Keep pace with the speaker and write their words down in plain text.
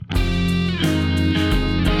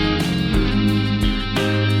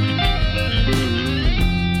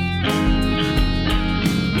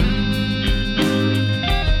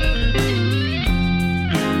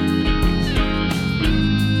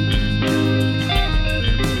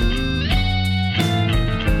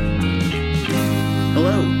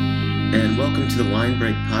Line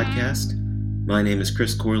Break podcast. My name is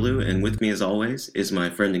Chris Corlew, and with me as always is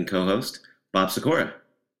my friend and co-host, Bob Sikora.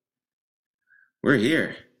 We're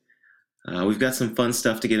here. We've got some fun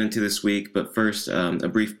stuff to get into this week, but first, a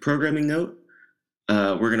brief programming note.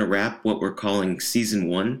 We're going to wrap what we're calling Season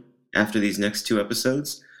 1 after these next two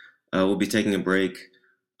episodes. We'll be taking a break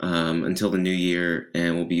until the new year,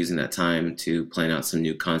 and we'll be using that time to plan out some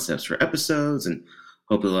new concepts for episodes and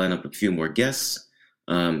hopefully line up a few more guests.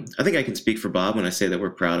 I think I can speak for Bob when I say that we're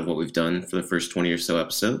proud of what we've done for the first 20 or so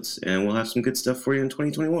episodes, and we'll have some good stuff for you in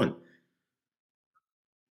 2021.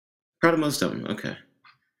 Proud of most of them. Okay.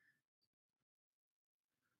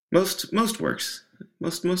 Most works.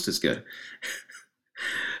 Most is good.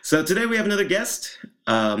 So today we have another guest.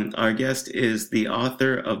 Our guest is the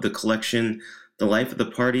author of the collection, The Life of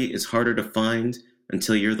the Party is Harder to Find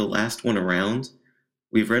Until You're the Last One Around.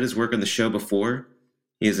 We've read his work on the show before.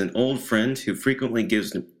 He is an old friend who frequently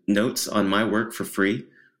gives notes on my work for free,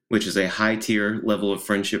 which is a high-tier level of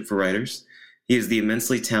friendship for writers. He is the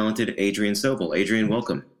immensely talented Adrian Sobol. Adrian,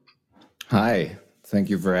 welcome. Hi.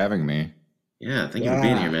 Thank you for having me. Yeah, thank you for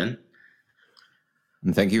being here, man.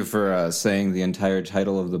 And thank you for saying the entire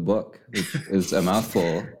title of the book, which is a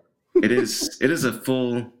mouthful. It is a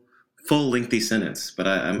full lengthy sentence, but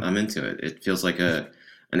I'm into it. It feels like an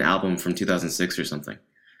album from 2006 or something.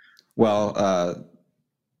 Well,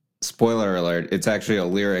 spoiler alert, it's actually a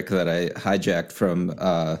lyric that I hijacked from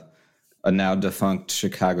a now defunct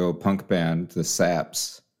Chicago punk band, the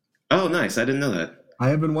Saps. Oh, nice. I didn't know that. I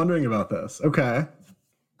have been wondering about this. Okay.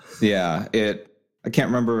 Yeah, I can't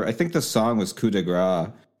remember. I think the song was Coup de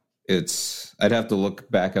Grace. I'd have to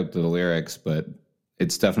look back up to the lyrics, but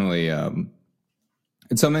it's definitely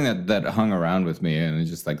it's something that hung around with me, and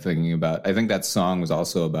just like thinking about. I think that song was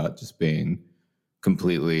also about just being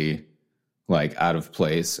completely like out of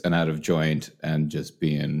place and out of joint and just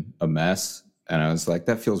being a mess. And I was like,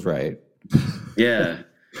 that feels right. Yeah.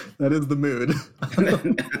 That is the mood.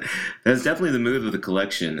 That's definitely the mood of the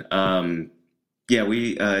collection. Yeah,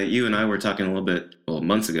 you and I were talking a little bit,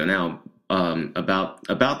 months ago now, about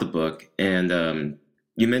the book, and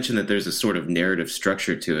you mentioned that there's a sort of narrative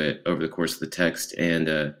structure to it over the course of the text, and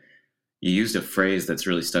you used a phrase that's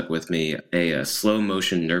really stuck with me, a slow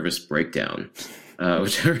motion nervous breakdown,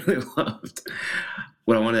 which I really loved.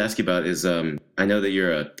 What I wanted to ask you about is, I know that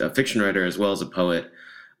you're a fiction writer as well as a poet.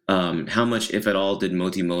 How much, if at all, did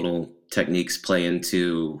multimodal techniques play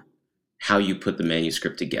into how you put the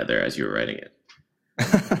manuscript together as you were writing it?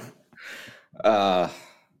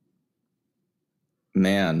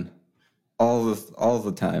 Man, all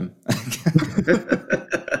the time.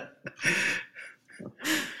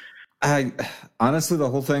 I honestly, the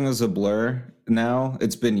whole thing was a blur now.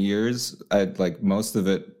 It's been years. Most of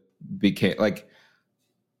it became like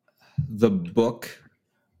the book,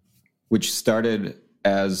 which started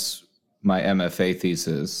as my MFA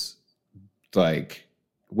thesis, like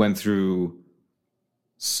went through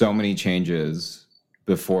so many changes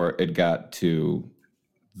before it got to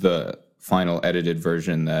the final edited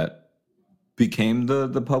version that became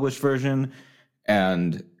the published version.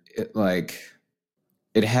 And it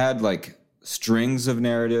had like strings of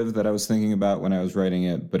narrative that I was thinking about when I was writing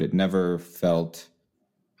it, but it never felt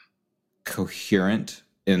coherent.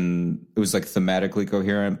 It was like thematically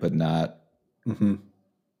coherent, but not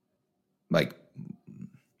like,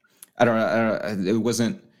 I don't know.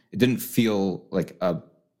 It didn't feel like a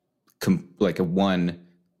one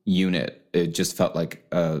unit. It just felt like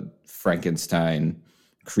a Frankenstein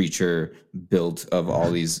creature built of all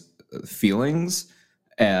these feelings,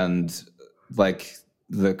 and like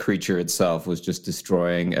the creature itself was just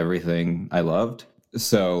destroying everything I loved.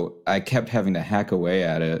 So I kept having to hack away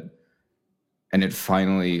at it, and it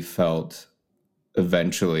finally felt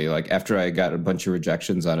eventually, like after I got a bunch of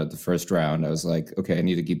rejections on it the first round, I was like, okay, I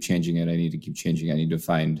need to keep changing it. I need to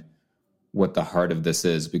find what the heart of this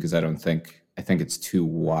is, because I think it's too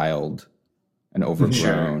wild and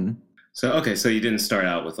overgrown. Sure. So you didn't start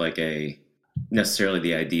out with like necessarily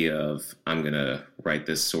the idea of, I'm going to write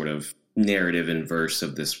this sort of narrative in verse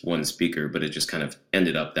of this one speaker, but it just kind of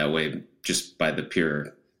ended up that way just by the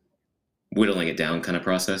pure whittling it down kind of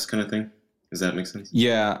process kind of thing. Does that make sense?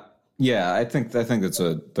 Yeah, I think that's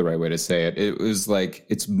the right way to say it. It was like,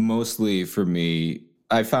 it's mostly for me,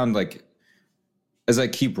 I found like, as I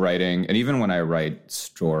keep writing, and even when I write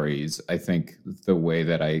stories, I think the way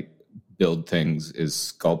that I build things is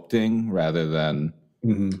sculpting rather than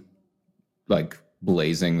like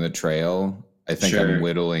blazing the trail. I think Sure. I'm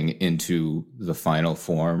whittling into the final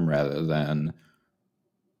form rather than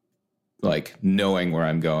like knowing where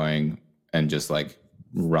I'm going and just like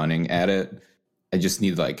running at it.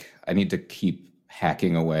 I need to keep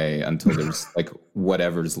hacking away until there's like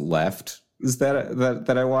whatever's left is that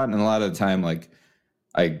I want. And a lot of the time, like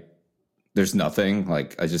there's nothing.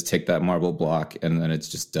 Like I just take that marble block and then it's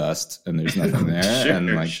just dust and there's nothing there. Sure,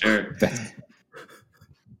 and like sure.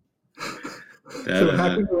 So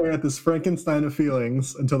hacking away at this Frankenstein of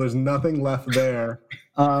feelings until there's nothing left there.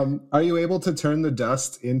 Are you able to turn the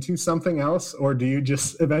dust into something else, or do you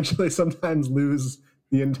just eventually sometimes lose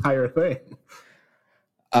the entire thing?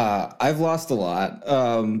 I've lost a lot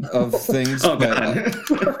of things. Oh, but,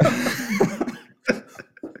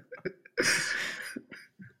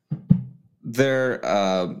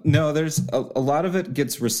 there's a lot of it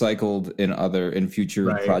gets recycled in future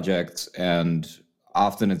projects, and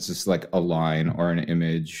often it's just like a line or an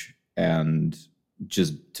image and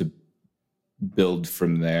just to build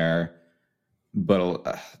from there.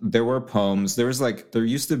 But there were poems. There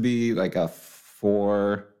used to be like a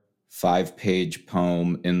 4-5 page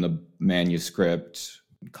poem in the manuscript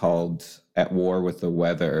called At War with the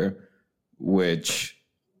Weather, which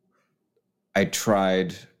I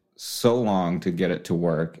tried so long to get it to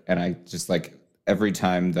work. And I just like every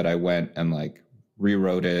time that I went and like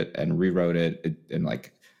rewrote it and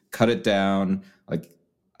like cut it down, like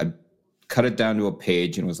I cut it down to a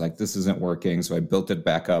page and was like, this isn't working. So I built it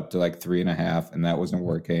back up to like 3.5 and that wasn't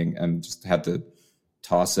working and just had to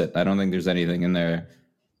toss it. I don't think there's anything in there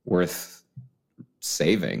worth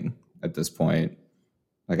saving at this point.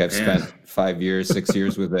 Like I've spent 5 years, 6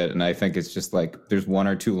 years with it. And I think it's just like, there's 1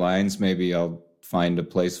 or 2 lines maybe I'll find a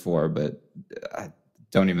place for, but I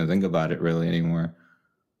don't even think about it really anymore.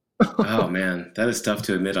 Oh man, that is tough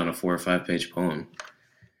to admit on a 4 or 5 page poem.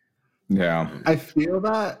 Yeah. I feel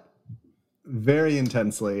that very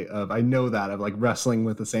intensely I know that of like wrestling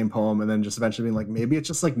with the same poem and then just eventually being like, maybe it's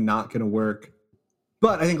just like not going to work.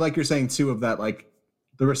 But I think like you're saying too, of that, like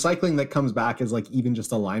the recycling that comes back is like even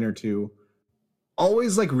just a line or two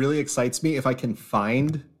always like really excites me if I can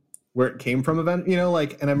find where it came from event,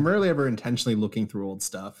 like, and I'm rarely ever intentionally looking through old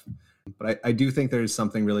stuff. But I do think there's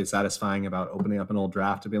something really satisfying about opening up an old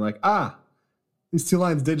draft and being like, these 2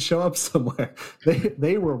 lines did show up somewhere.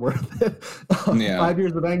 They were worth it. 5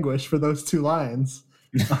 years of anguish for those 2 lines.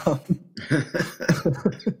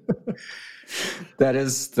 That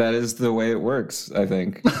is the way it works, I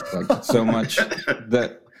think. Like so much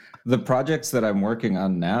that the projects that I'm working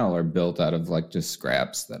on now are built out of like just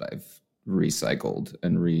scraps that I've recycled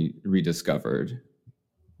and rediscovered.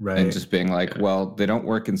 Right. And just being like, well, they don't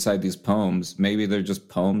work inside these poems. Maybe they're just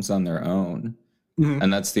poems on their own. Mm-hmm.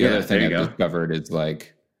 And that's the other thing I've discovered is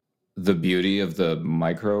like the beauty of the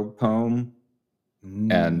micro poem.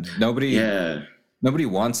 And nobody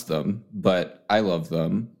wants them, but I love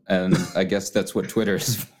them. And I guess that's what Twitter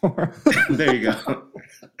is for. There you go.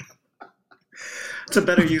 It's a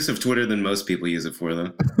better use of Twitter than most people use it for,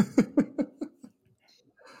 though.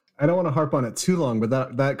 I don't want to harp on it too long, but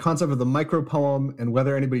that concept of the micro poem and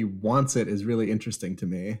whether anybody wants it is really interesting to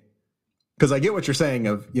me. Because I get what you're saying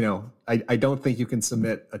of, I don't think you can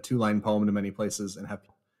submit a 2-line poem to many places and have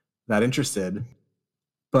that interested.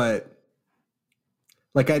 But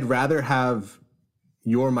like, I'd rather have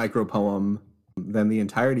your micro poem than the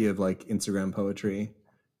entirety of like Instagram poetry.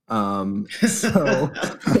 So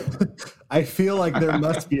I feel like there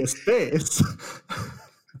must be a space.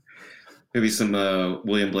 Maybe some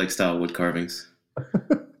William Blake style wood carvings.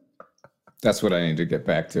 That's what I need to get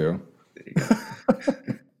back to. There you go.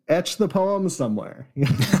 Etch the poem somewhere.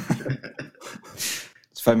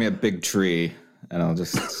 Just find me a big tree and I'll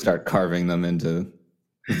just start carving them into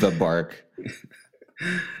the bark.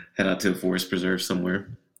 Head out to a forest preserve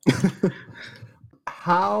somewhere.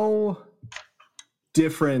 How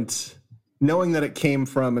different, knowing that it came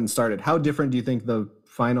from and started, how different do you think the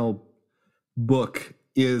final book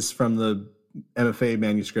is from the MFA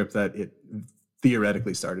manuscript that it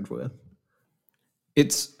theoretically started with?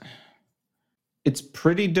 It's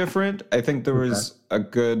pretty different. I think there was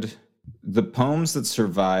the poems that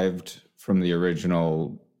survived from the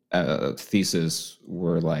original thesis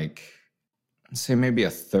were like, say maybe a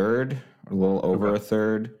third, a little over a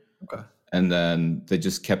third. Okay. And then they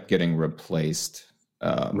just kept getting replaced.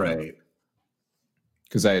 Right.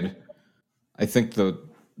 Because I think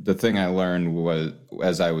the thing I learned was,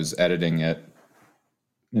 as I was editing it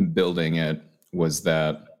and building it, was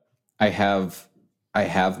that I have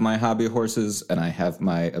my hobby horses and I have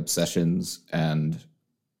my obsessions, and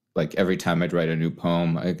like every time I'd write a new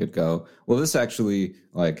poem, I could go, well, this actually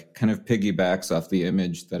like kind of piggybacks off the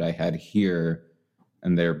image that I had here,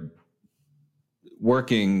 and they're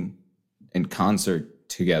working in concert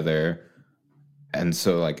together. And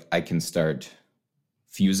so like I can start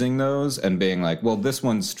fusing those and being like, well, this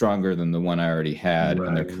one's stronger than the one I already had,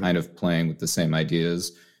 and they're Right. kind of playing with the same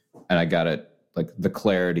ideas. And I got it, like the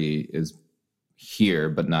clarity is here,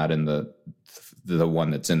 but not in the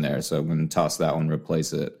one that's in there. So I'm going to toss that one,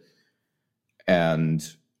 replace it. And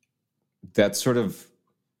that's sort of,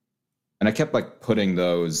 and I kept like putting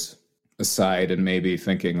those aside and maybe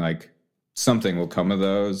thinking like something will come of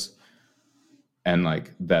those. And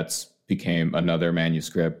like that's became another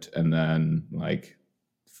manuscript. And then like,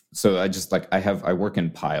 so I just like, I work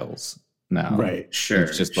in piles now. Right. Sure.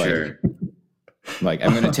 It's just sure. like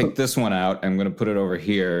I'm going to take this one out. I'm going to put it over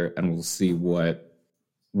here, and we'll see what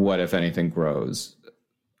if anything grows.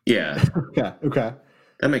 Yeah. Okay.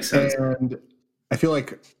 That makes sense. And I feel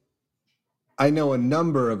like I know a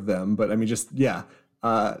number of them, but I mean, just to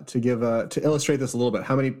illustrate this a little bit,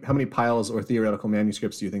 how many piles or theoretical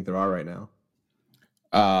manuscripts do you think there are right now?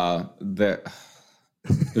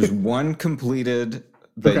 There's one completed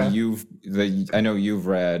that Okay. I know you've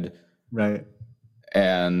read, Right.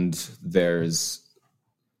 and there's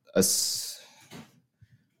a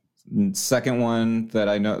second one that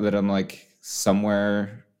I know that I'm like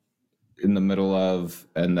somewhere in the middle of,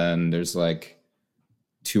 and then there's like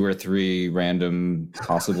 2 or 3 random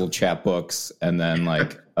possible chapbooks, and then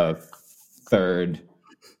like a third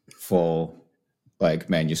full like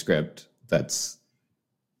manuscript that's,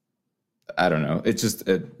 I don't know. It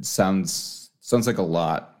sounds like a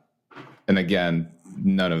lot. And again,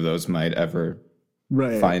 none of those might ever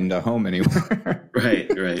find a home anywhere.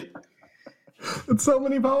 Right. It's so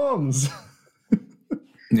many poems.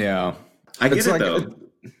 Yeah. I get It's it like, though.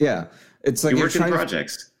 Yeah. It's like You you're work in trying to,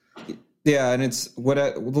 projects. yeah, and it's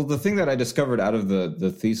the thing that I discovered out of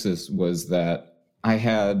the thesis was that I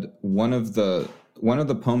had one of the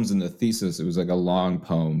poems in the thesis, it was like a long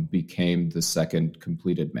poem, became the second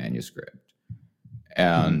completed manuscript.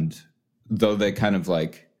 And though they kind of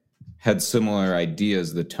like had similar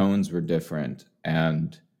ideas, the tones were different,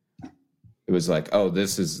 and it was like, oh,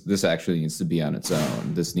 this actually needs to be on its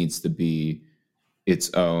own. This needs to be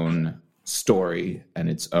its own story and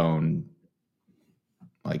its own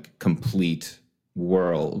like complete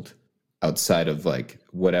world outside of like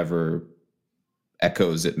whatever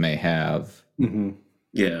echoes it may have. Mm-hmm.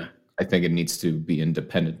 Yeah. I think it needs to be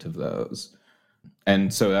independent of those.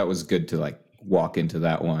 And so that was good to like walk into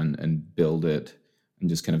that one and build it and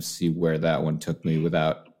just kind of see where that one took me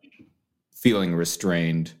without feeling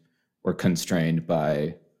restrained or constrained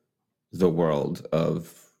by the world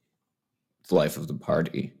of the life of the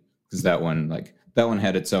party. Because that one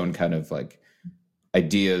had its own kind of like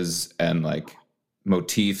ideas and like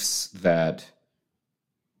motifs that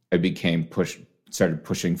I started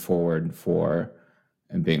pushing forward for,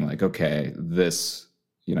 and being like, okay, this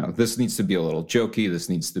needs to be a little jokey. This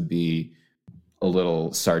needs to be a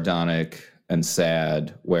little sardonic and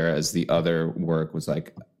sad. Whereas the other work was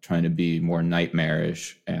like trying to be more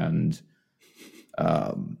nightmarish and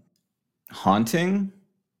haunting.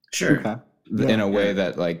 Sure. Okay. In a way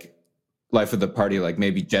that like Life of the Party like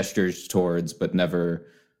maybe gestures towards, but never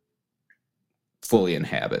fully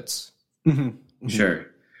inhabits. Mm-hmm. Mm-hmm. Sure.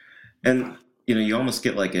 And you almost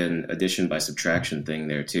get like an addition by subtraction thing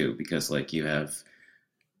there too, because like you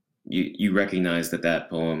recognize that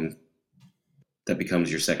poem that becomes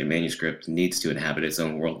your second manuscript needs to inhabit its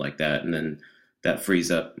own world like that, and then that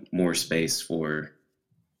frees up more space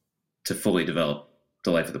to fully develop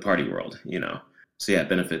the Life of the Party world, So yeah,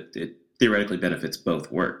 it theoretically benefits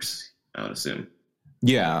both works, I would assume.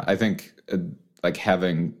 Yeah, I think like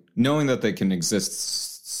knowing that they can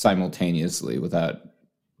exist simultaneously without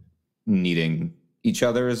needing each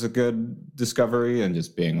other is a good discovery, and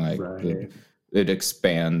just being like, it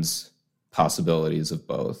expands possibilities of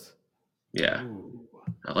both. Yeah. Ooh.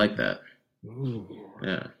 I like that. Ooh.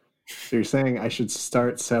 Yeah. So you're saying I should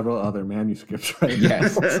start several other manuscripts right now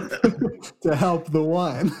Yes. to help the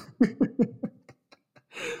one.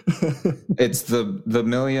 It's the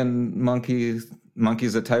million monkeys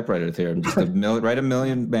at typewriter theorem. Just write a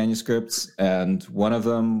million manuscripts, and one of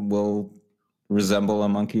them will resemble a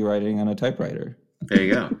monkey writing on a typewriter. There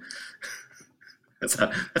you go. That's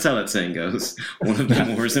how that saying goes. One of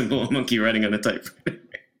them will resemble a monkey writing on a typewriter.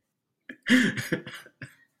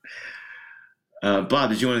 Bob,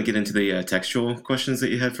 did you want to get into the textual questions that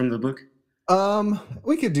you had from the book?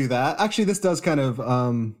 We could do that. Actually, this does kind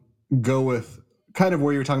of go with kind of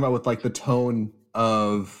where you were talking about with like the tone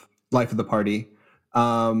of Life of the Party.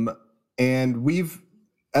 And we've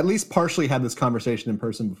at least partially had this conversation in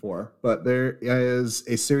person before, but there is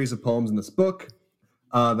a series of poems in this book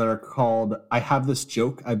that are called I Have This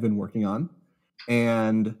Joke I've Been Working On.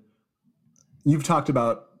 And you've talked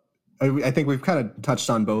about, I think we've kind of touched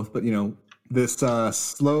on both, but this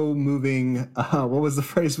slow moving, what was the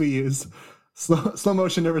phrase we use? Slow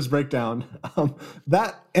motion nervous breakdown.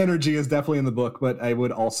 That energy is definitely in the book, but I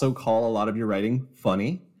would also call a lot of your writing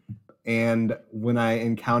funny. And when I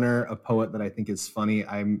encounter a poet that I think is funny,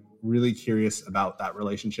 I'm really curious about that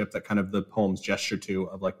relationship that kind of the poems gesture to,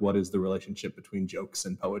 of like, what is the relationship between jokes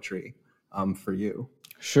and poetry for you?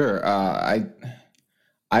 Sure.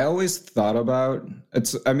 I always thought about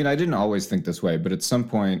it's. I mean, I didn't always think this way, but at some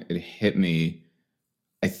point it hit me.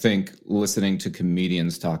 I think listening to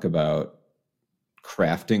comedians talk about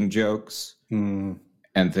crafting jokes and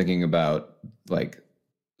thinking about like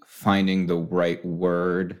finding the right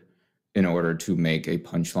word in order to make a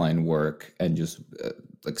punchline work, and just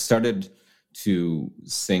like started to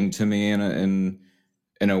sing to me in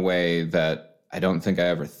a way that I don't think I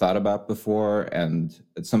ever thought about before. And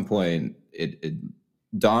at some point it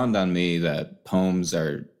dawned on me that poems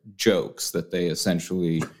are jokes, that they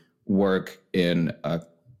essentially work in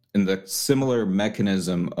the similar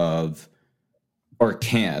mechanism of, or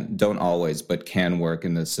don't always, but can work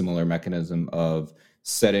in the similar mechanism of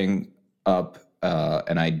setting up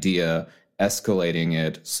an idea, escalating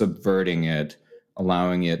it, subverting it,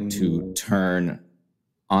 allowing it to turn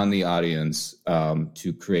on the audience,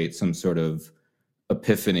 to create some sort of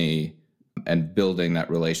epiphany, and building that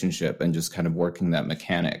relationship and just kind of working that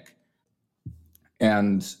mechanic.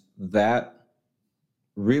 And that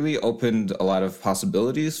really opened a lot of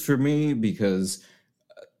possibilities for me, because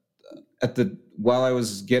while I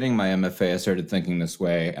was getting my MFA, I started thinking this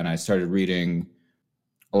way, and I started reading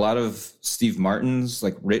a lot of Steve Martin's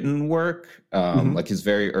like written work, like his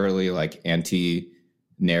very early like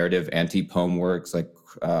anti-narrative, anti-poem works, like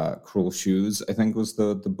Cruel Shoes, I think was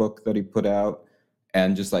the book that he put out.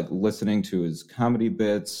 And just like listening to his comedy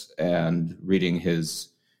bits and reading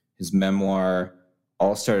his memoir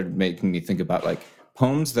all started making me think about like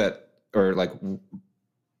poems that, or like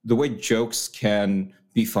the way jokes can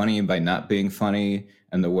be funny by not being funny,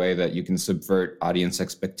 and the way that you can subvert audience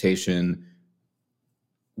expectation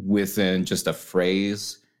within just a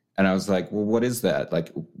phrase. And I was like, well, what is that?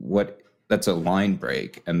 Like, that's a line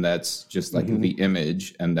break, and that's just like the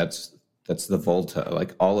image, and that's the volta.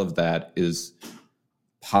 Like all of that is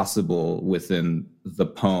possible within the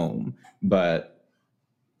poem, but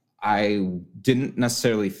I didn't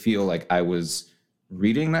necessarily feel like I was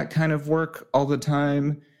reading that kind of work all the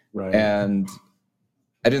time. Right. And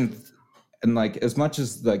I didn't, and like as much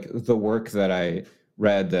as like the work that I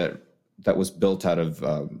read that was built out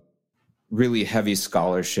of really heavy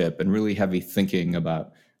scholarship and really heavy thinking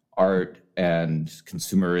about art and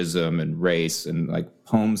consumerism and race, and like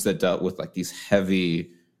poems that dealt with like these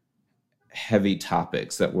heavy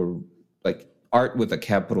topics that were like art with a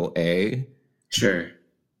capital A. Sure.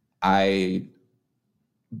 I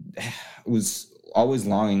was always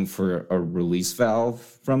longing for a release valve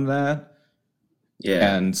from that.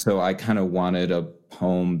 Yeah. And so I kind of wanted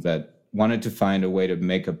to find a way to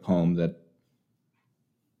make a poem that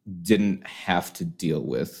didn't have to deal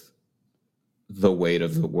with the weight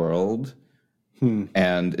of the world.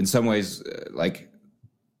 And in some ways, like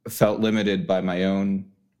felt limited by my own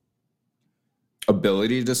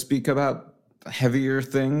ability to speak about heavier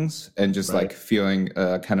things, and just like feeling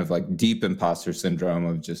kind of like deep imposter syndrome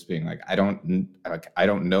of just being like, I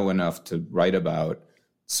don't know enough to write about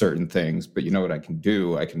certain things, but you know what I can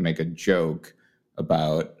do? I can make a joke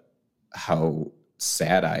about how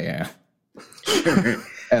sad I am.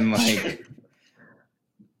 and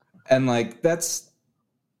like that's,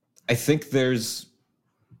 I think there's,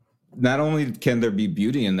 not only can there be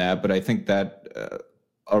beauty in that, but I think that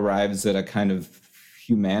arrives at a kind of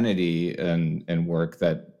humanity and work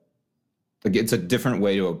that, like, it's a different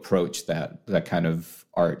way to approach that kind of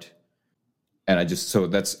art. And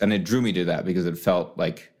it drew me to that because it felt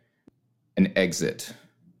like an exit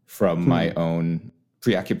from my own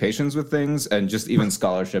preoccupations with things, and just even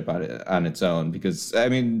scholarship on its own. Because I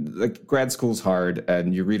mean, like, grad school's hard,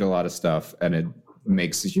 and you read a lot of stuff, and it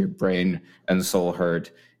makes your brain and soul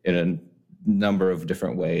hurt in a number of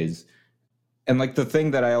different ways. And like the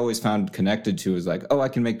thing that I always found connected to is like, oh, I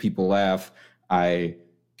can make people laugh. I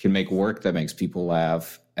can make work that makes people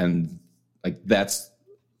laugh. And like, that's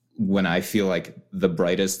when I feel like the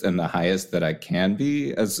brightest and the highest that I can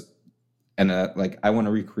be like, I want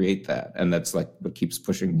to recreate that. And that's like what keeps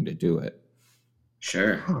pushing me to do it.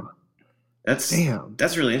 Sure. Huh. That's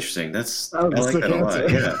really interesting. I like that a lot.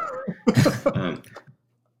 Yeah.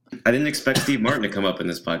 I didn't expect Steve Martin to come up in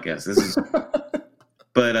this podcast.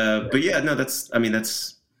 But yeah, no,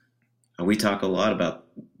 we talk a lot about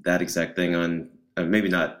that exact thing on, maybe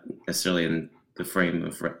not necessarily in the frame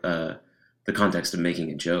of the context of making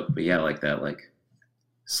a joke, but yeah, like that, like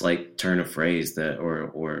slight turn of phrase that,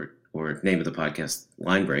 or name of the podcast,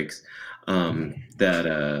 line breaks,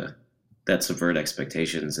 that subvert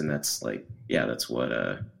expectations, and that's like, yeah, that's what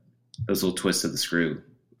those little twists of the screw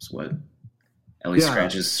is what at least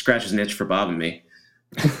scratches an itch for Bob and me.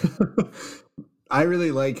 I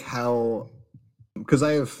really like how, because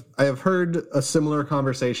I have heard a similar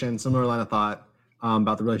conversation, similar line of thought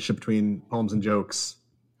about the relationship between poems and jokes,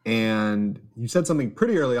 and you said something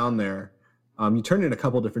pretty early on there. You turned in a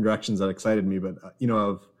couple different directions that excited me, but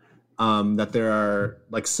that there are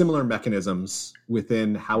like similar mechanisms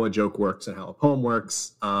within how a joke works and how a poem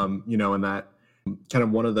works, and that kind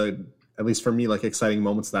of one of the, at least for me, like exciting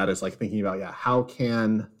moments of that is like thinking about, how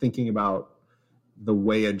can thinking about the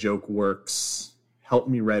way a joke works help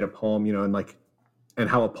me write a poem, and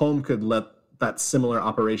how a poem could let that similar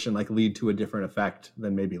operation like lead to a different effect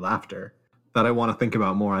than maybe laughter. That I want to think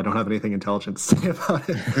about more. I don't have anything intelligent to say about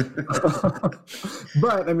it.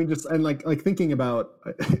 But I mean, just, and like thinking about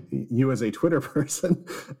you as a Twitter person,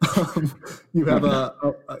 you have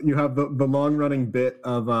the long running bit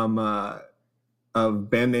of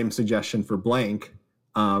band name suggestion for blank,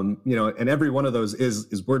 and every one of those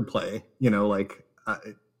is wordplay,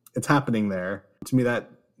 it's happening there. To me, that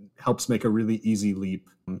helps make a really easy leap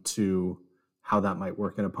to how that might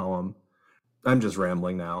work in a poem. I'm just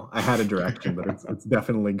rambling now. I had a direction, but it's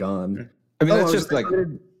definitely gone. I mean, that's just like.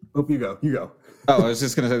 Oh, you go. Oh, I was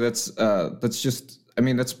just gonna say that's just. I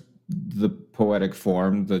mean, that's the poetic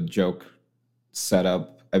form, the joke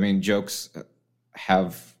setup. I mean, jokes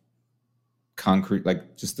have concrete,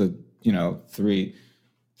 like just the three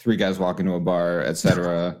guys walk into a bar,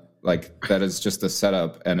 etc. Like that is just a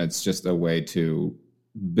setup, and it's just a way to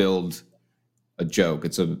build a joke.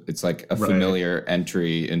 It's like a familiar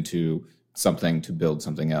entry into something to build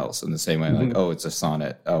something else, in the same way, like, oh, it's a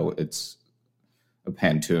sonnet, oh, it's a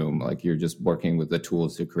pantoum, like you're just working with the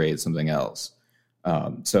tools to create something else.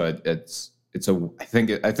 So it's I think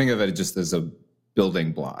of it just as a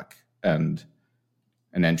building block and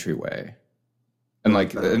an entryway, and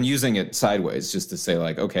and using it sideways just to say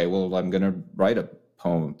like, okay, well, I'm gonna write a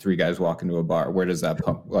poem, three guys walk into a bar. Where does that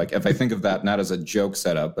poem, like, if I think of that not as a joke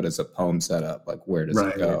setup but as a poem setup, like where does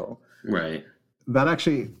it go? Right. That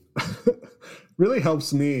actually really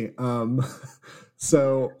helps me.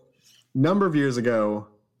 So a number of years ago,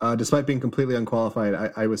 despite being completely unqualified,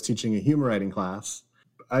 I was teaching a humor writing class.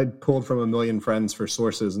 I'd pulled from a million friends for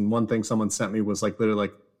sources, and one thing someone sent me was like literally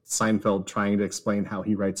like Seinfeld trying to explain how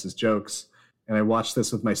he writes his jokes. And I watched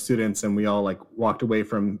this with my students, and we all like walked away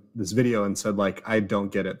from this video and said like, I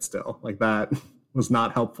don't get it still. Like that was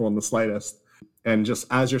not helpful in the slightest. And just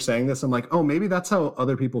as you're saying this, I'm like, oh, maybe that's how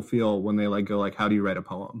other people feel when they like go like, how do you write a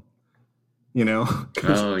poem?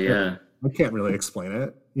 Oh yeah. I can't really explain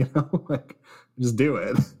it, like just do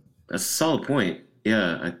it. That's a solid point.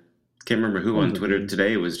 Yeah. I can't remember who on Twitter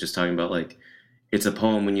today was just talking about like, it's a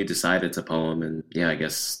poem when you decide it's a poem. And yeah, I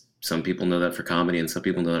guess some people know that for comedy and some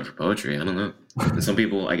people know that for poetry. I don't know. And some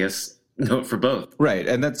people, I guess, know it for both. Right.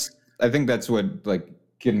 And I think that's what like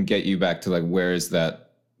can get you back to like, where is that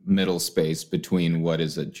middle space between what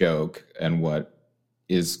is a joke and what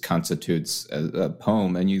constitutes a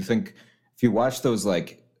poem. And you think, if you watch those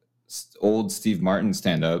like old Steve Martin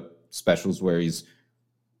stand-up specials where he's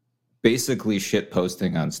basically shit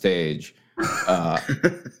posting on stage,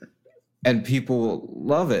 and people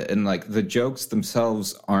love it, and like the jokes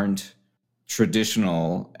themselves aren't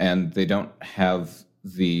traditional, and they don't have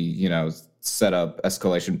the setup,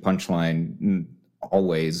 escalation, punchline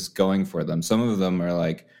always going for them. Some of them are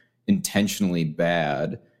like intentionally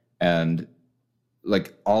bad, and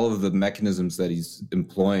like all of the mechanisms that he's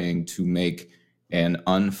employing to make an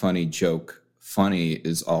unfunny joke funny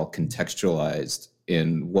is all contextualized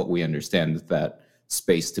in what we understand that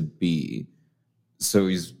space to be.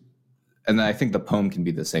 So and I think the poem can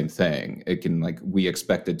be the same thing. It can, like, we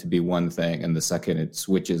expect it to be one thing, and the second it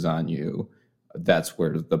switches on you, that's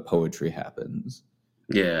where the poetry happens.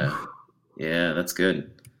 Yeah. Yeah, that's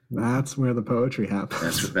good. That's where the poetry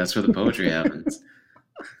happens. That's where the poetry happens.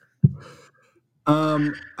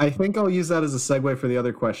 I think I'll use that as a segue for the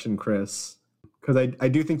other question, Chris, because I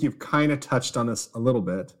do think you've kind of touched on this a little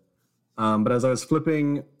bit. But as I was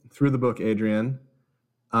flipping through the book, Adrian,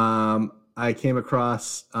 I came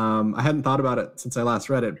across, I hadn't thought about it since I last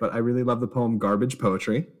read it, but I really love the poem Garbage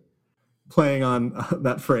Poetry, playing on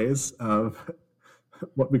that phrase of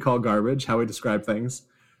what we call garbage, how we describe things.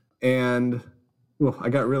 And I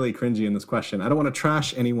got really cringy in this question. I don't want to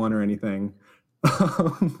trash anyone or anything.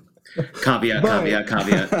 Caveat.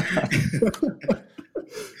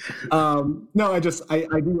 No,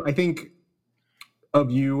 I think of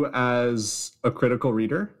you as a critical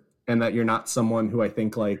reader. and that you're not someone who I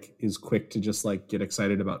think like is quick to just like get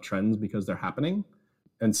excited about trends because they're happening.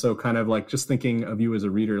 And so kind of like just thinking of you as a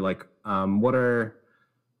reader, like what are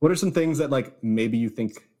some things that like maybe you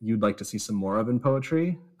think you'd like to see some more of in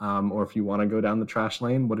poetry? Or if you want to go down the trash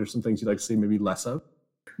lane, what are some things you'd like to see maybe less of?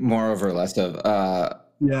 More of or less of?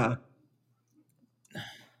 Yeah.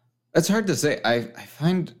 It's hard to say. I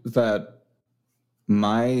find that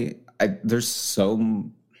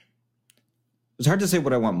it's hard to say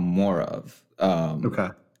what I want more of. Okay.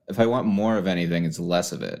 If I want more of anything, it's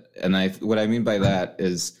less of it. And what I mean by that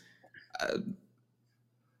is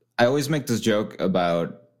I always make this joke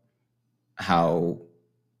about how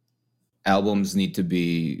albums need to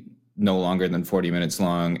be no longer than 40 minutes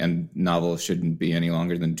long and novels shouldn't be any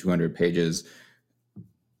longer than 200 pages.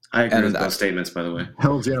 I agree with both statements, by the way.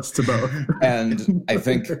 Hell's yes to both. And I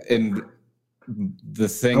think in the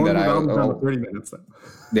thing that 30 minutes then.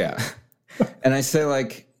 Yeah. And I say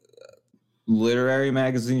like literary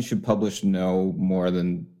magazines should publish no more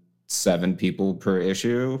than 7 people per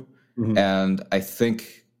issue. Mm-hmm. And I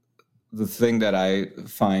think the thing that I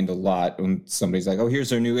find a lot when somebody's like, oh,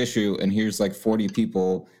 here's our new issue and here's like 40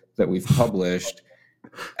 people that we've published.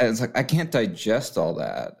 And it's like, I can't digest all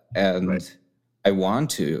that. And right. I want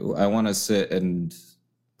to sit and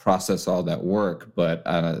process all that work, but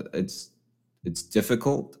it's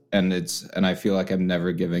difficult and I feel like I'm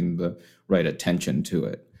never giving the right attention to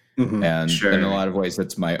it. Mm-hmm. And sure. In a lot of ways,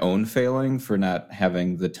 it's my own failing for not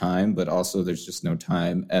having the time, but also there's just no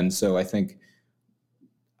time. And so I think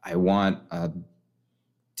I want a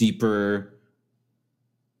deeper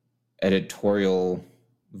editorial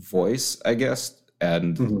voice, I guess,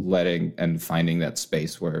 and mm-hmm. and finding that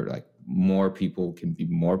space where like more people can be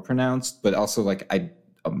more pronounced, but also like I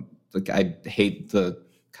hate the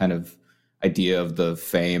kind of idea of the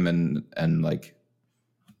fame and like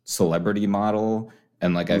celebrity model.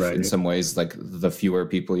 And like right. In some ways, like the fewer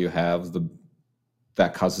people you have,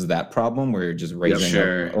 that causes that problem where you're just raising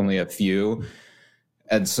up only a few.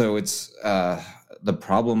 And so it's the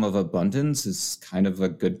problem of abundance is kind of a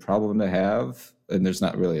good problem to have, and there's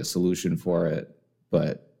not really a solution for it.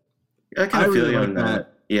 But I kind of feel really you on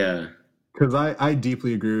that. Yeah, because I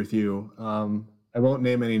deeply agree with you. I won't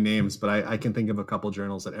name any names, but I can think of a couple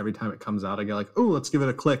journals that every time it comes out, I get like, oh, let's give it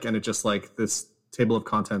a click, and it just like this table of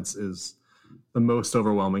contents is the most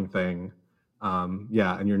overwhelming thing. And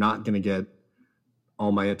you're not going to get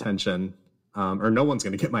all my attention, or no one's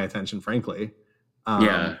going to get my attention, frankly.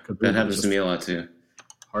 That happens to me a lot too.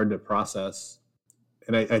 Hard to process.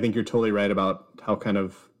 And I think you're totally right about how kind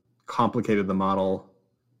of complicated the model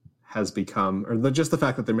has become, or just the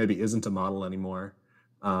fact that there maybe isn't a model anymore.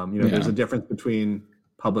 There's a difference between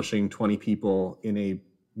publishing 20 people in a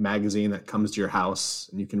magazine that comes to your house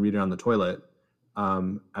and you can read it on the toilet,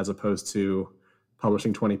 as opposed to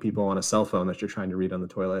publishing 20 people on a cell phone that you're trying to read on the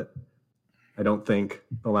toilet. I don't think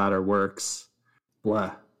the latter works.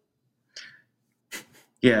 Blah.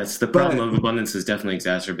 Yeah, it's the problem of abundance is definitely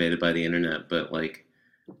exacerbated by the internet, but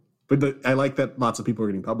I like that lots of people are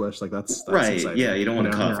getting published. Like that's right. Exciting. Yeah, you don't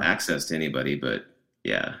want to cut off access to anybody, but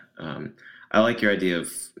yeah, I like your idea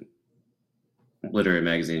of literary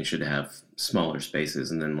magazines should have smaller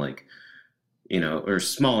spaces and then or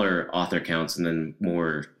smaller author counts and then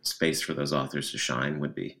more space for those authors to shine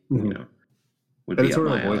would be, would be up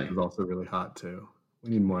my alley. Voice is also really hot too.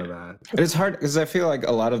 We need more of that. It's hard because I feel like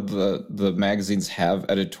a lot of the magazines have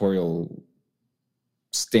editorial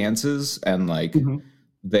stances and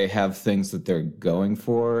they have things that they're going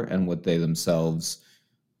for and what they themselves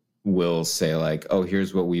will say like, oh,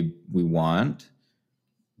 here's what we want.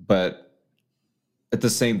 But at the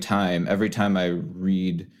same time, every time I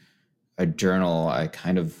read a journal, I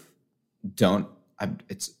kind of don't.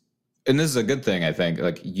 And this is a good thing, I think.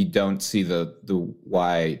 Like you don't see the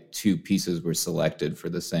why 2 pieces were selected for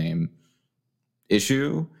the same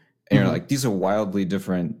issue, and you're like, these are wildly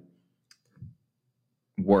different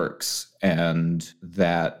works, and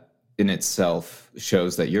that in itself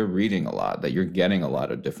shows that you're reading a lot, that you're getting a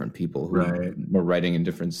lot of different people who are writing in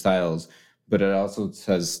different styles. But it also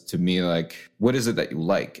says to me like, what is it that you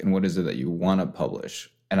like, and what is it that you want to publish?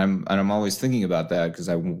 And I'm always thinking about that because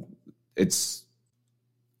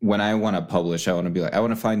when I want to publish, I want to be like, I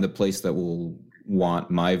want to find the place that will want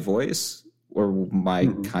my voice or my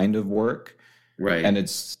kind of work. Right. And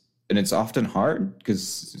it's often hard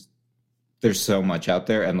because there's so much out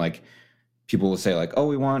there. And like people will say like, oh,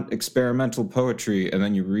 we want experimental poetry. And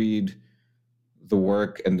then you read the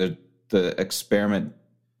work and the experiment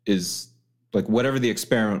is like whatever the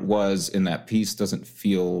experiment was in that piece doesn't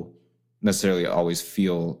necessarily always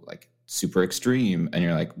feel like super extreme. And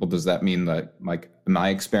you're like, well, does that mean that like, am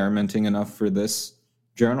I experimenting enough for this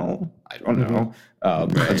journal. I don't know.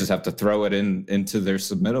 I just have to throw it into their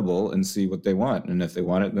submittable and see what they want. And if they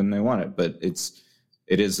want it, then they want it. But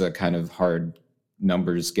it is a kind of hard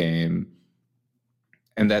numbers game.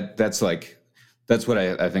 And that's what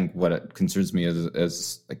I think what it concerns me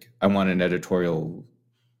is like, I want an editorial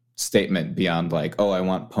statement beyond like, oh, I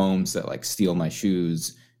want poems that like steal my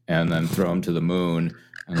shoes and then throw them to the moon.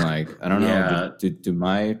 And like, I don't know, do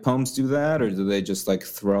my poems do that, or do they just like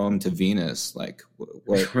throw them to Venus? Like,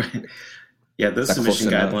 what? Right. Yeah, those submission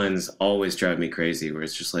guidelines always drive me crazy, where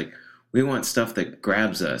it's just like, we want stuff that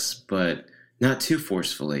grabs us, but not too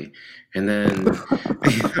forcefully. And then,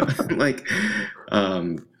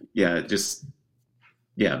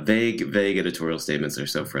 vague editorial statements are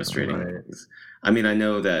so frustrating. Right. I mean, I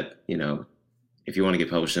know that, if you want to get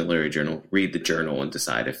published in a literary journal, read the journal and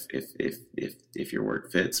decide if your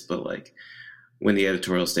work fits. But like, when the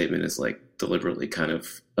editorial statement is like deliberately kind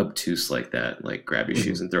of obtuse like that, like grab your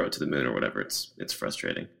shoes and throw it to the moon or whatever, it's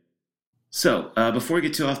frustrating. So before we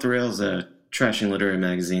get too off the rails, trashing literary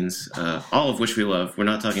magazines, all of which we love. We're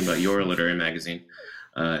not talking about your literary magazine.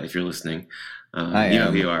 If you're listening, you know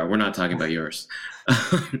who you are. We're not talking about yours.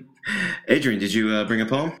 Adrian, did you bring a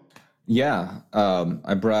poem? Yeah,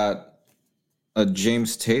 I brought a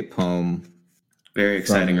James Tate poem. Very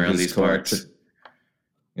exciting around these parts.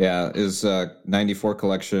 Yeah, his 94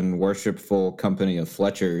 collection, Worshipful Company of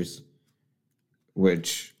Fletchers,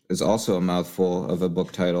 which is also a mouthful of a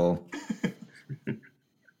book title.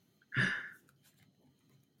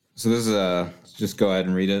 So this is just go ahead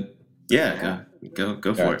and read it. Yeah, go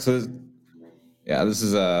for it. So this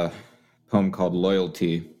is a poem called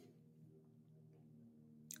Loyalty.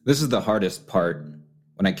 This is the hardest part.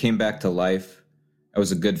 When I came back to life, I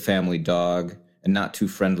was a good family dog and not too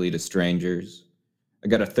friendly to strangers. I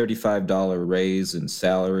got a $35 raise in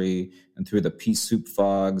salary, and through the pea soup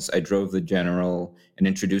fogs, I drove the general and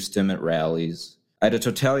introduced him at rallies. I had a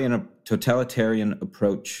totalitarian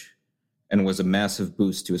approach and was a massive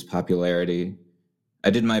boost to his popularity.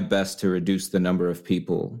 I did my best to reduce the number of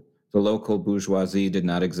people. The local bourgeoisie did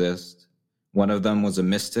not exist. One of them was a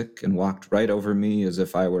mystic and walked right over me as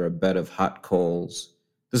if I were a bed of hot coals.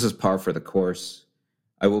 This is par for the course.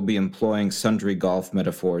 I will be employing sundry golf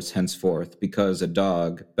metaphors henceforth because a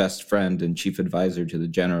dog, best friend and chief advisor to the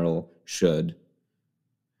general, should.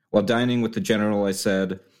 While dining with the general, I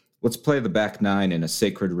said, let's play the back nine in a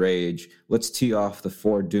sacred rage. Let's tee off the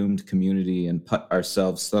foredoomed community and putt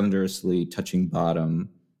ourselves thunderously touching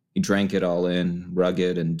bottom. He drank it all in,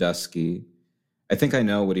 rugged and dusky. I think I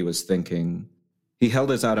know what he was thinking. He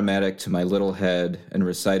held his automatic to my little head and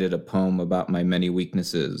recited a poem about my many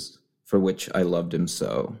weaknesses, for which I loved him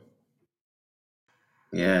so.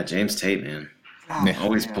 Yeah, James Tate, man.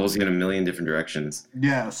 Always pulls you in a million different directions.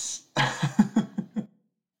 Yes.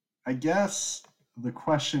 I guess the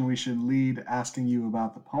question we should lead asking you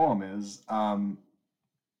about the poem is,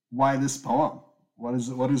 why this poem? What is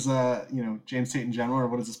James Tate in general, or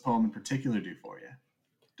what does this poem in particular do for you?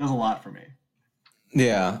 It does a lot for me.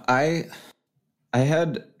 Yeah, I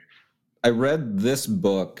read this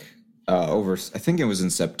book I think it was in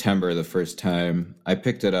September the first time. I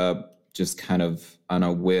picked it up just kind of on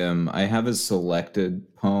a whim. I have his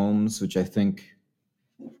selected poems, which I think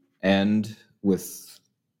end with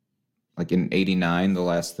like in 89, the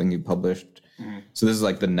last thing he published. Mm-hmm. So this is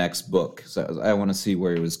like the next book. So I want to see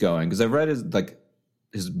where he was going, because I've read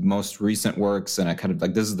his most recent works, and I kind of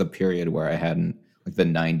like, this is the period where I hadn't, like the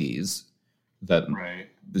 90s, that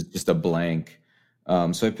was just a blank.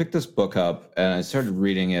 So I picked this book up and I started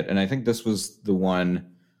reading it, and I think this was the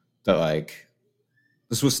one that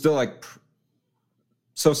this was still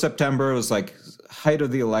so September was like height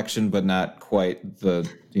of the election, but not quite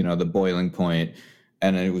the boiling point.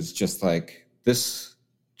 And it was just like, this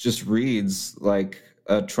just reads like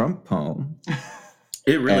a Trump poem.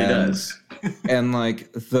 It really does. And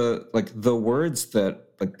the words that,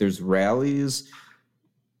 like, there's rallies,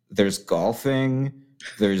 there's golfing,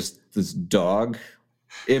 there's this dog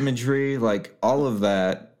imagery, like all of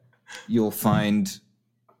that you'll find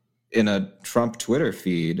in a Trump Twitter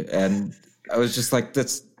feed. And I was just like,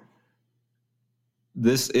 this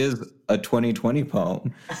is a 2020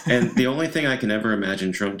 poem. And the only thing I can ever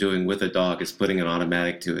imagine Trump doing with a dog is putting an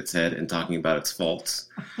automatic to its head and talking about its faults.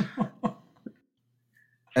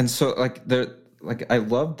 And so I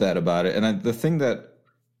loved that about it. And the thing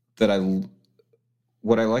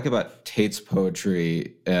what I like about Tate's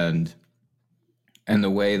poetry and the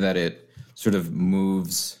way that it sort of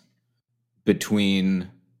moves between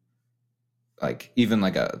even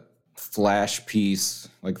a flash piece,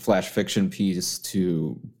 like flash fiction piece,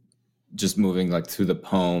 to just moving through the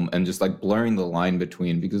poem and just blurring the line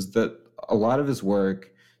between, because a lot of his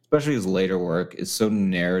work, especially his later work, is so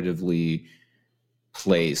narratively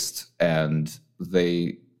placed, and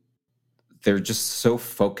they're just so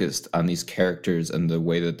focused on these characters and the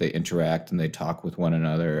way that they interact and they talk with one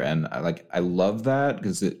another. And I love that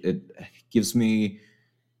because it gives me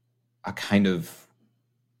a kind of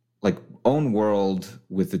like own world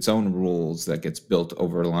with its own rules that gets built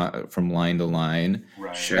over from line to line.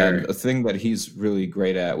 Right. Sure. And a thing that he's really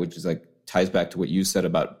great at, which is like ties back to what you said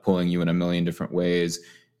about pulling you in a million different ways.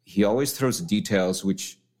 He always throws details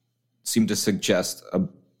which seem to suggest a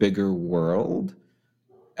bigger world,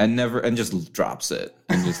 and just drops it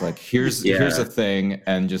and just like here's a thing,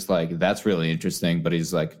 and just like that's really interesting, but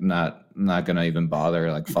he's like not gonna even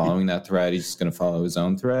bother like following that thread. He's just gonna follow his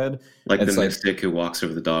own thread, like the mystic who walks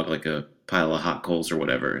over the dog like a pile of hot coals or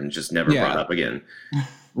whatever and just never brought up again.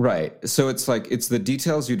 Right. So it's like it's the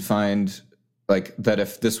details you'd find like that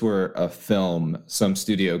if this were a film, some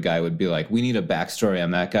studio guy would be like, we need a backstory on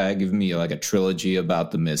that guy, give me like a trilogy about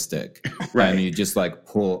the mystic. Right. And you just like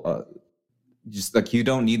pull just like you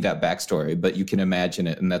don't need that backstory, but you can imagine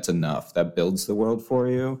it, and that's enough. That builds the world for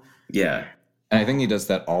you. Yeah. And I think he does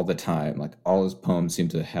that all the time. Like all his poems seem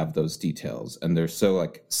to have those details, and they're so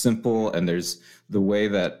like simple, and there's the way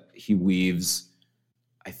that he weaves,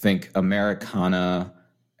 I think, Americana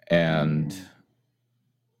and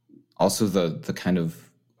also the kind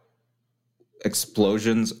of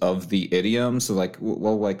explosions of the idiom. So like,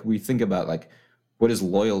 well, like we think about like, what does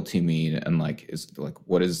loyalty mean? And like, is like,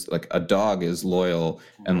 what is like a dog is loyal.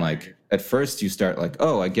 And like, at first you start like,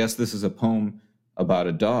 oh, I guess this is a poem about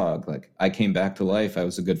a dog. Like I came back to life. I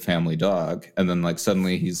was a good family dog. And then like,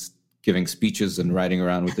 suddenly he's giving speeches and riding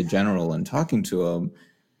around with the general and talking to him.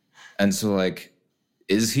 And so like,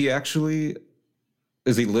 is he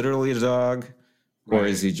literally a dog, or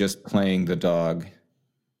is he just playing the dog,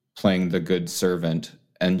 playing the good servant,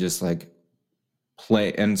 and just like,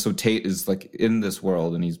 play? And so Tate is like in this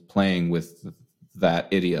world, and he's playing with that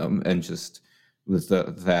idiom and just with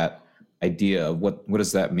that idea of what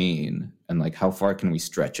does that mean, and like how far can we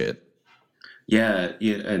stretch it? Yeah.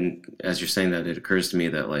 And as you're saying that, it occurs to me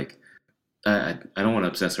that like I don't want to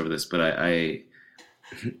obsess over this, but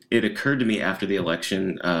it occurred to me after the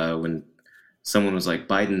election when someone was like,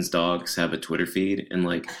 Biden's dogs have a Twitter feed, and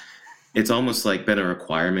like it's almost like been a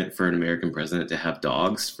requirement for an American president to have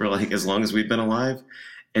dogs for like as long as we've been alive,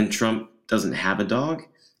 and Trump doesn't have a dog.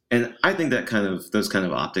 And I think that those kind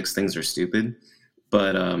of optics things are stupid,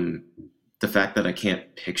 but the fact that I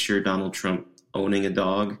can't picture Donald Trump owning a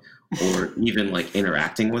dog or even like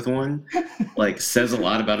interacting with one like says a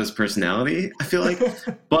lot about his personality, I feel like.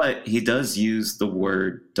 But he does use the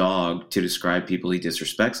word dog to describe people he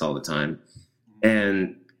disrespects all the time.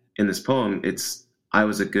 And in this poem, it's, I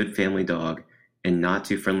was a good family dog and not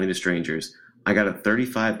too friendly to strangers. I got a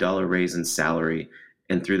 $35 raise in salary,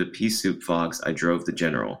 and through the pea soup fogs, I drove the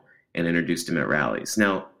general and introduced him at rallies.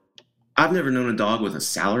 Now, I've never known a dog with a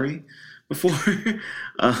salary before.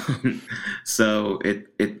 So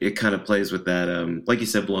it kind of plays with that, like you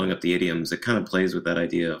said, blowing up the idioms. It kind of plays with that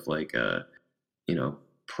idea of like,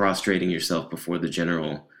 prostrating yourself before the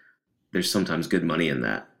general. There's sometimes good money in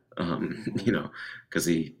that. Because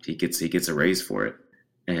he gets a raise for it,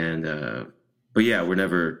 and but yeah, we're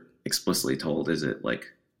never explicitly told, is it like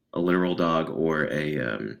a literal dog or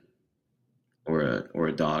a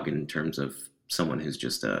dog in terms of someone who's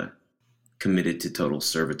just committed to total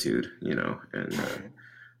servitude, and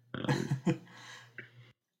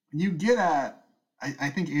you get at, I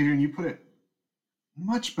think, Adrian, you put it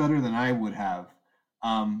much better than I would have,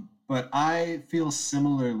 but I feel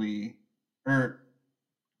similarly, or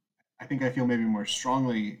I think I feel maybe more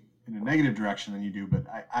strongly in a negative direction than you do, but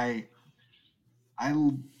I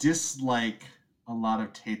dislike a lot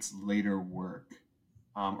of Tate's later work,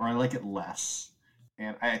 or I like it less.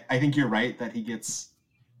 And I think you're right that he gets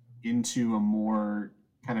into a more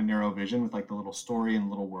kind of narrow vision with like the little story and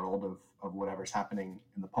little world of whatever's happening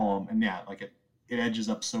in the poem. And yeah, like it edges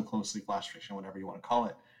up so closely flash fiction, whatever you want to call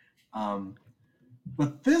it.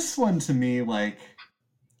 But this one to me, like,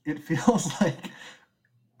 it feels like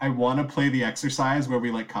I want to play the exercise where we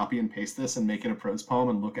like copy and paste this and make it a prose poem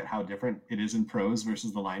and look at how different it is in prose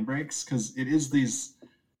versus the line breaks. Because it is these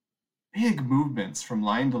big movements from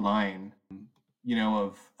line to line,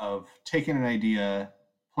 of taking an idea,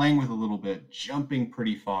 playing with a little bit, jumping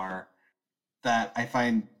pretty far, that I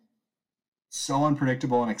find so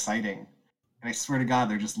unpredictable and exciting. And I swear to God,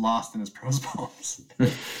 they're just lost in his prose poems.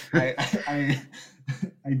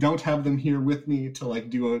 I don't have them here with me to like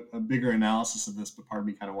do a bigger analysis of this, but part of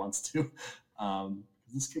me kind of wants to.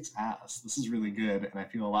 This kicks ass. This is really good, and I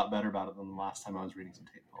feel a lot better about it than the last time I was reading some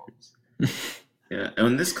Tate poems. Yeah,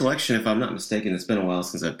 and this collection, if I'm not mistaken, it's been a while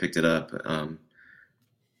since I picked it up.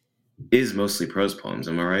 Is mostly prose poems.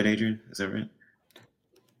 Am I right, Adrian? Is that right?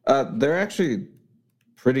 They're actually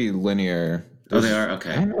pretty linear. Oh, they are. I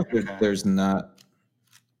Okay. don't know if there's not.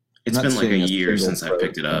 It's I'm not been like a seeing year single since I prose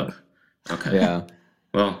picked it up. poem. Okay. Yeah,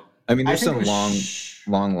 Well, I mean, I there's think it some was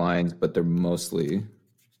long lines, but they're mostly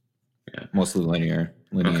linear,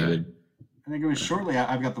 lineated. I think it was shortly.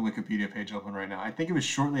 I've got the Wikipedia page open right now. I think it was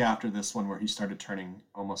shortly after this one where he started turning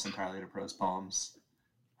almost entirely to prose poems.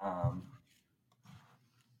 Because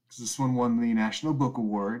this one won the National Book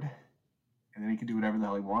Award, and then he could do whatever the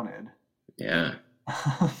hell he wanted. yeah.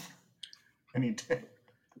 And he did.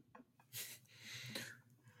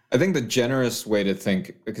 I think the generous way to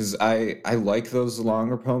think, because I like those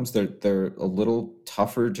longer poems. They're a little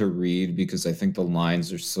tougher to read because I think the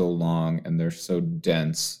lines are so long and they're so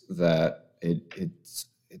dense that it's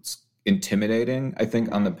intimidating. I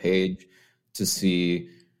think on the page to see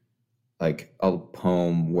like a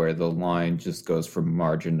poem where the line just goes from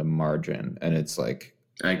margin to margin, and it's like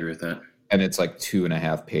I agree with that. and it's like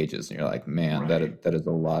 2.5 pages, and you're like, man, that is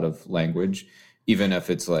a lot of language, even if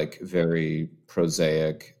it's like very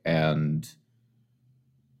prosaic and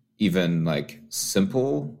even like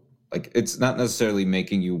simple. Like it's not necessarily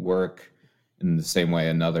making you work in the same way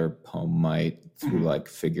another poem might through like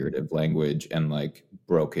figurative language and like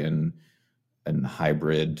broken and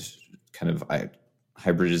hybrid kind of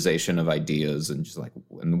hybridization of ideas and just like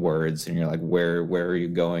in words, and you're like, where are you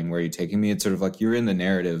going? Where are you taking me? It's sort of like you're in the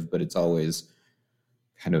narrative, but it's always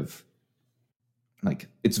kind of like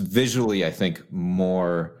it's visually, I think,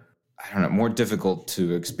 more, I don't know, more difficult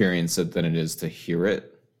to experience it than it is to hear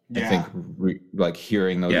it. Yeah. I think like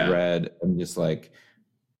hearing those read and just like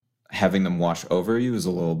having them wash over you is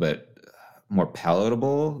a little bit more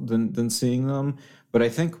palatable than seeing them. But I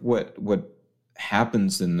think what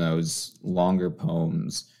happens in those longer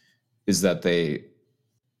poems is that they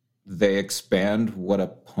expand what a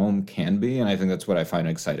poem can be, and I think that's what I find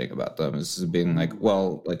exciting about them, is being like,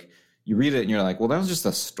 well, like you read it and you're like, well, that was just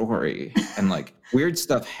a story and like weird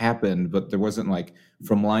stuff happened, but there wasn't like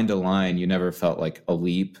from line to line you never felt like a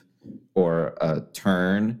leap or a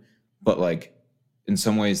turn, but like in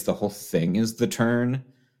some ways the whole thing is the turn,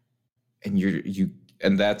 and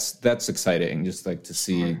and that's exciting, just like to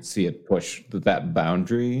see it push that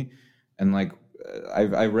boundary. And like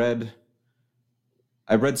I read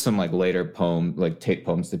some like later poem, like Tate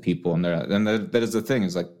poems to people, and that is the thing,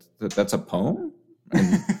 is like that's a poem.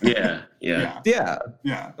 And Yeah.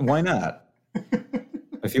 Why not?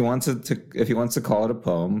 If he wants to call it a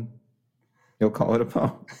poem, he'll call it a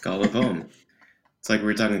poem. Call it a poem. It's like we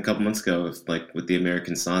were talking a couple months ago with the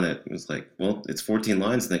American sonnet. It was like, well, it's 14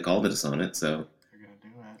 lines and they called it a sonnet, so You're gonna do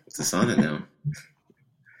it. it's a sonnet now.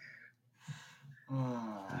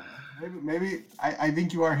 Maybe I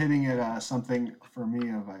think you are hitting at something for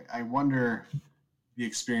me of I wonder the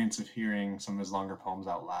experience of hearing some of his longer poems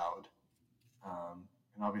out loud.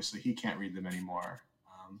 And obviously he can't read them anymore.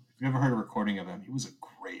 If you ever heard a recording of him, he was a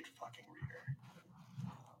great fucking reader.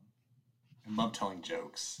 And loved telling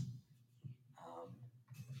jokes.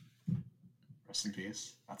 Rest in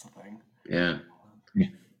peace. That's a thing. Yeah.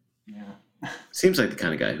 Yeah. Seems like the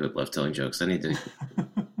kind of guy who would love telling jokes. I need to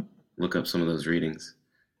look up some of those readings.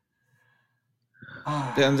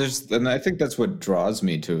 And I think that's what draws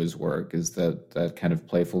me to his work, is that kind of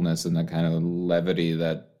playfulness and that kind of levity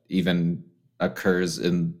that even occurs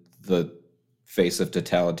in the face of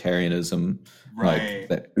totalitarianism. Right. Like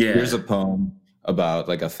that, here's a poem about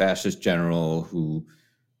like a fascist general who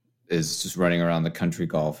is just running around the country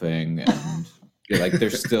golfing, and like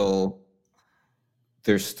there's still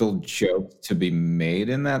jokes to be made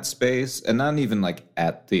in that space, and not even like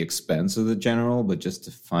at the expense of the general, but just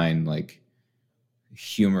to find like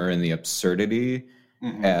humor in the absurdity.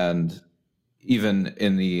 And even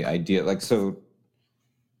in the idea, like, so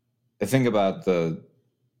I think about the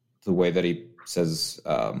way that he says,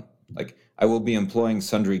 like, I will be employing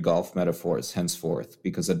sundry golf metaphors henceforth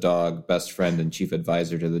because a dog, best friend, and chief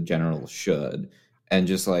advisor to the general should. And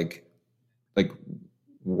just like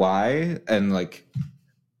why? And like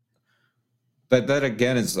that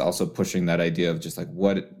again is also pushing that idea of just like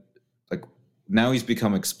now he's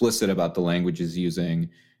become explicit about the language he's using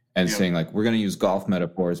and saying like, we're going to use golf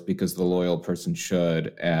metaphors because the loyal person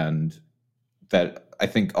should. And that I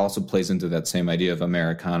think also plays into that same idea of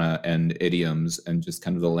Americana and idioms and just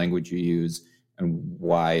kind of the language you use and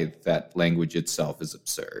why that language itself is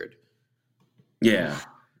absurd. Yeah.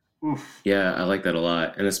 Oof. Yeah, I like that a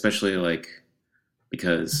lot. And especially like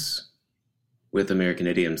because with American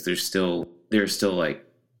idioms, there are still like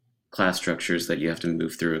class structures that you have to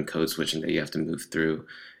move through and code switching that you have to move through.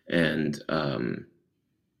 And to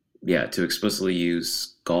explicitly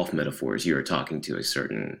use golf metaphors, you are talking to a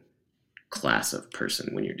certain class of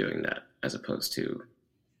person when you're doing that, as opposed to,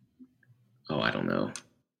 I don't know.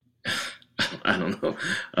 I don't know,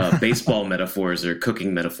 baseball metaphors or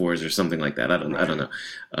cooking metaphors or something like that. I don't know.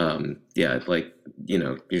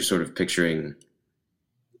 You're sort of picturing,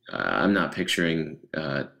 I'm not picturing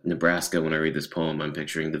Nebraska when I read this poem. I'm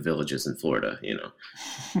picturing the villages in Florida,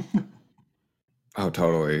 Oh,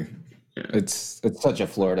 totally. Yeah. It's such a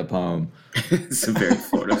Florida poem. It's a very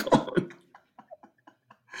Florida poem.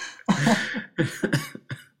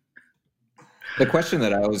 The question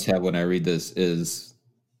that I always have when I read this is,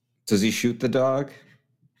 does he shoot the dog?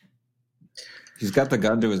 He's got the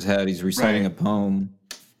gun to his head. He's reciting a poem.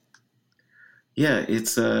 Yeah,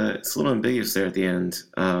 it's a little ambiguous there at the end.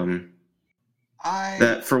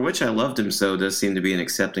 That for which I loved him so does seem to be an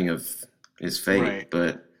accepting of his fate, right.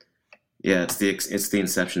 But yeah, it's the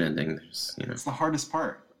inception ending. It's the hardest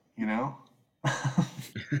part,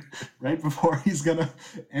 right before he's gonna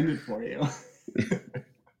end it for you.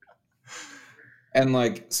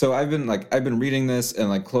 And so I've been reading this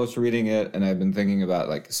and close reading it, and I've been thinking about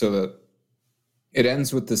it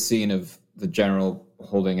ends with the scene of the general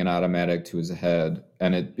holding an automatic to his head,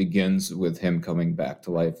 and it begins with him coming back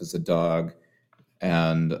to life as a dog.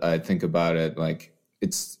 And I think about it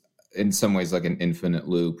it's in some ways like an infinite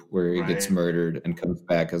loop where he gets murdered and comes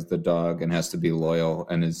back as the dog and has to be loyal,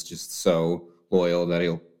 and is just so loyal that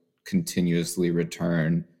he'll continuously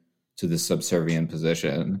return to the subservient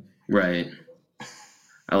position. Right.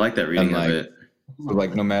 I like that reading of it. So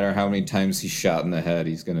no matter how many times he's shot in the head,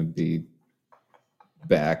 he's going to be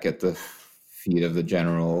back at the feet of the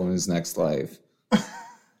general in his next life.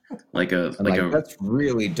 That's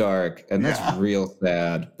really dark and that's real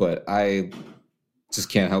sad, but I just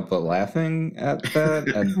can't help but laughing at that.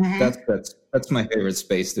 And that's my favorite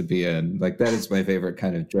space to be in. That is my favorite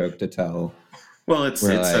kind of joke to tell. Well, it's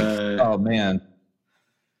oh man.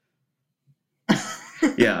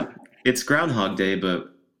 Yeah, it's Groundhog Day, but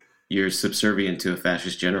you're subservient to a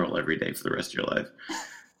fascist general every day for the rest of your life,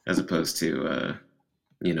 as opposed to,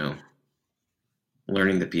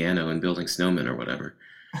 learning the piano and building snowmen or whatever.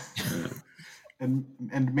 And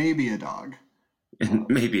maybe a dog. And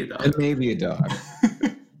maybe a dog.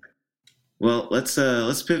 Well, let's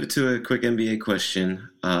pivot to a quick NBA question.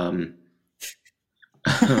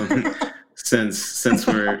 Since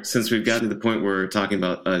we've gotten to the point where we're talking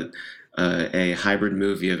about a hybrid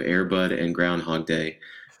movie of Air Bud and Groundhog Day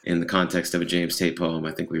in the context of a James Tate poem,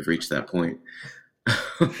 I think we've reached that point.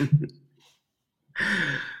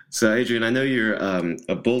 So, Adrian, I know you're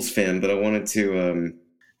a Bulls fan, but I wanted to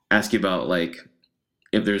ask you about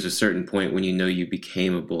if there's a certain point when you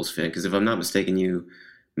became a Bulls fan, because if I'm not mistaken, you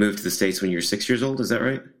moved to the States when you were 6 years old. Is that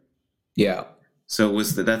right? Yeah. So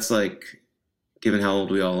that's given how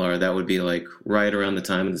old we all are, that would be right around the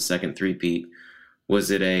time of the second three-peat.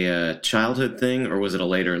 Was it a childhood thing, or was it a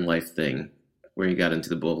later in life thing where you got into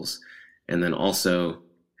the Bulls? And then also,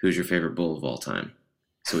 who's your favorite Bull of all time?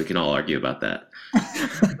 So we can all argue about that.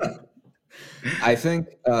 I think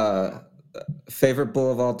favorite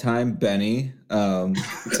Bull of all time, Benny.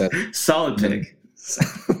 Solid pick.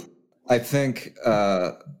 I think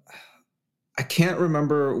I can't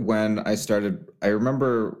remember when I started. I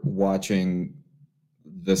remember watching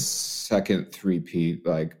the second three-peat,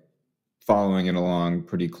 following it along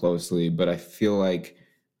pretty closely, but I feel like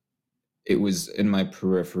it was in my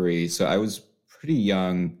periphery. So I was pretty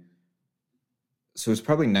young. So it was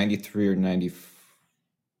probably 93 or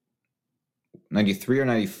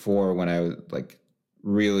 94 when I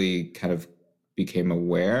really kind of became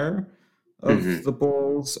aware of the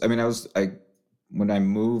Bulls. I mean, when I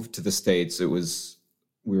moved to the States, we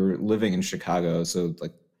were living in Chicago. So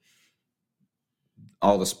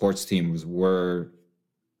all the sports teams were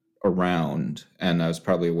around and I was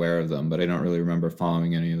probably aware of them, but I don't really remember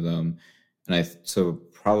following any of them. And so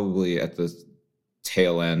probably at the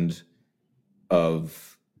tail end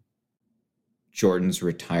of Jordan's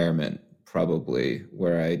retirement, probably,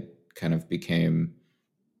 where I kind of became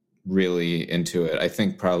really into it. I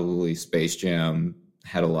think probably Space Jam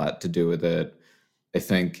had a lot to do with it. I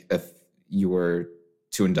think if you were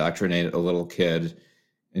to indoctrinate a little kid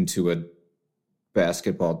into a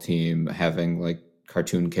basketball team, having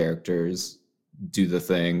cartoon characters do the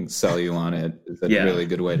thing, sell you on it, is a really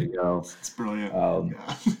good way to go. It's brilliant.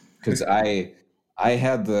 Because I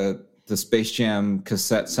had the Space Jam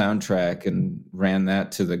cassette soundtrack and ran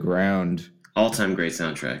that to the ground. All-time great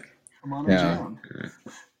soundtrack. Come on down.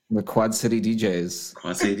 The Quad City DJs.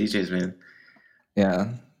 Quad City DJs, man. Yeah.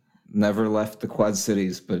 Never left the Quad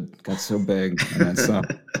Cities, but got so big. And that song.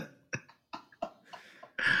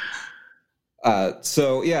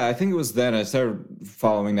 So yeah, I think it was then I started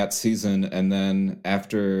following that season, and then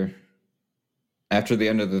after the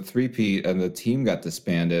end of the three-peat and the team got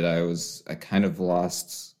disbanded, I kind of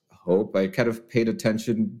lost hope. I kind of paid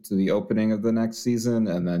attention to the opening of the next season,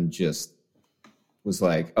 and then just was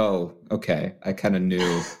like, oh, okay. I kind of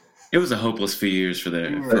knew It was a hopeless few years for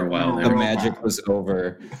a while the there. magic was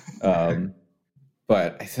over.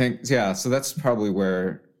 But I think, yeah, so that's probably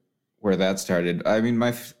where that started. I mean,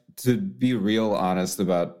 to be real honest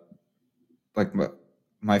about like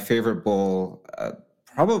my favorite bull,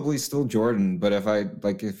 probably still Jordan. But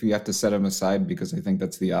if you have to set him aside, because I think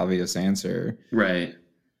that's the obvious answer, Right?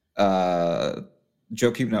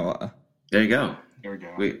 Joakim Noah. There you go. There we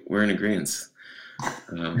go. We're in agreement.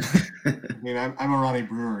 I mean, I'm a Ronnie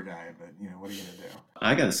Brewer guy, but what are you gonna do?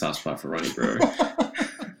 I got a soft spot for Ronnie Brewer.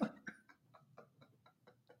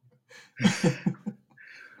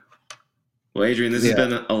 Well, Adrian, this has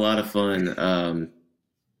been a lot of fun.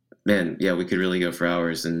 Man, yeah, we could really go for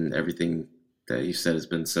hours, and everything that you said has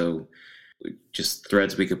been so just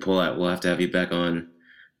threads we could pull out. We'll have to have you back on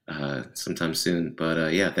sometime soon.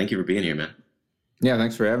 But yeah, thank you for being here, man. Yeah,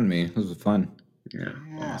 thanks for having me. This was fun. Yeah.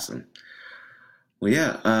 Awesome. Well,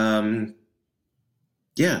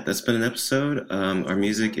 yeah, that's been an episode. Our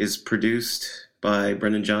music is produced by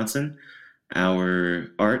Brendan Johnson. Our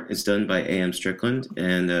art is done by A.M. Strickland,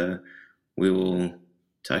 and we will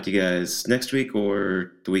talk to you guys next week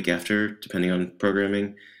or the week after, depending on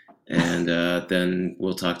programming. And then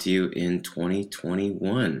we'll talk to you in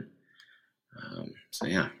 2021. So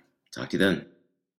yeah, talk to you then.